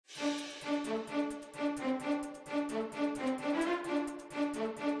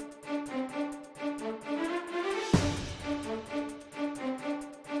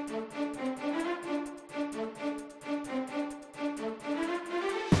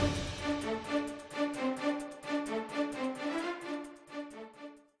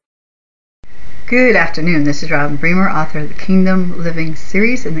Good afternoon. This is Robin Bremer, author of the Kingdom Living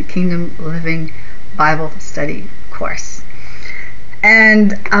series and the Kingdom Living Bible Study course. And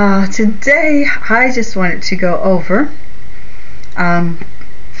today I just wanted to go over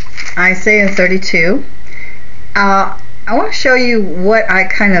Isaiah 32. I want to show you what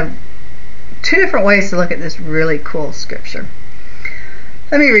two different ways to look at this really cool scripture.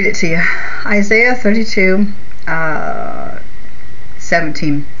 Let me read it to you. Isaiah 32,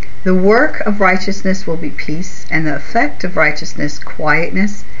 17. The work of righteousness will be peace, and the effect of righteousness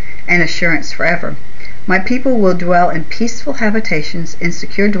quietness and assurance forever. My people will dwell in peaceful habitations, in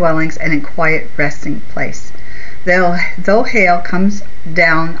secure dwellings, and in quiet resting place. Though hail comes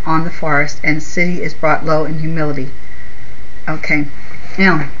down on the forest, and the city is brought low in humility. Okay,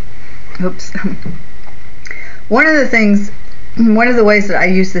 now, oops. One of the ways that I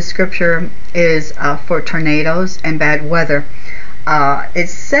use this scripture is for tornadoes and bad weather. It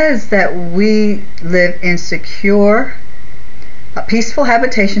says that we live in peaceful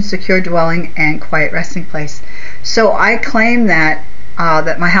habitation, secure dwelling, and quiet resting place. So I claim that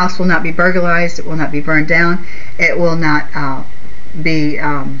my house will not be burglarized, it will not be burned down, it will not be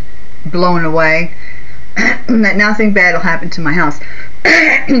blown away, that nothing bad will happen to my house.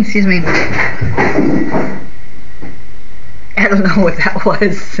 Excuse me. I don't know what that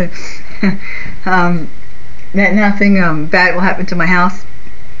was. That nothing bad will happen to my house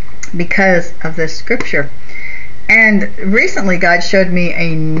because of this scripture. And recently God showed me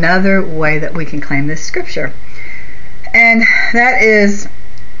another way that we can claim this scripture. And that is,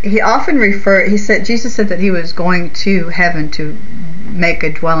 Jesus said that he was going to heaven to make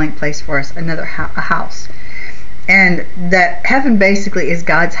a dwelling place for us, a house. And that heaven basically is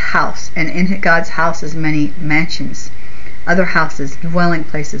God's house, and in God's house is many mansions, other houses, dwelling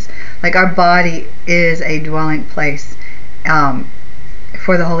places. Like our body is a dwelling place.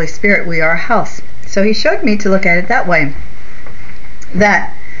 For the Holy Spirit, we are a house. So he showed me to look at it that way.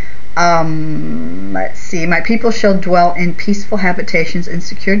 That, let's see, my people shall dwell in peaceful habitations, in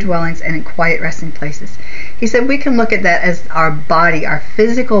secure dwellings, and in quiet resting places. He said we can look at that as our body. Our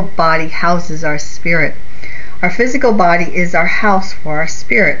physical body houses our spirit. Our physical body is our house for our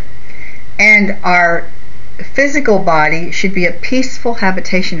spirit. And our physical body should be a peaceful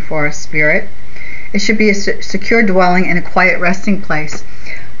habitation for our spirit. It should be a secure dwelling and a quiet resting place.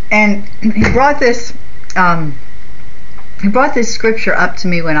 And he brought this scripture up to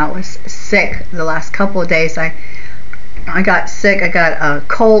me when I was sick the last couple of days. I got sick. I got a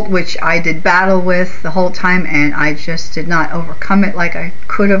cold, which I did battle with the whole time, and I just did not overcome it like I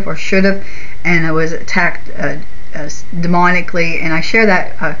could have or should have, and I was attacked demonically, and I shared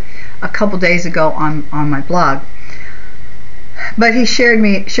that a couple days ago on my blog. But he shared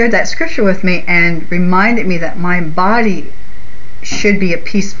that scripture with me and reminded me that my body should be a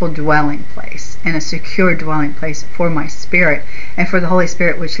peaceful dwelling place and a secure dwelling place for my spirit and for the Holy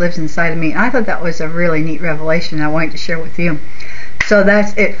Spirit which lives inside of me. And I thought that was a really neat revelation I wanted to share with you. So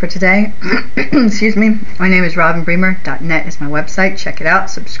that's it for today. Excuse me. My name is robinbremer.net is my website. Check it out.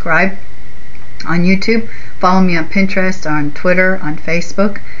 Subscribe on YouTube. Follow me on Pinterest, on Twitter, on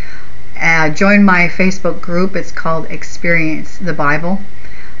Facebook. Join my Facebook group. It's called Experience the Bible,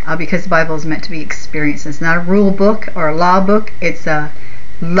 because the Bible is meant to be experienced. It's not a rule book or a law book. It's a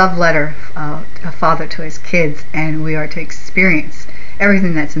love letter, a father to his kids, and we are to experience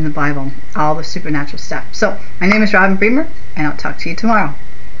everything that's in the Bible, all the supernatural stuff. So my name is Robin Bremer, and I'll talk to you tomorrow.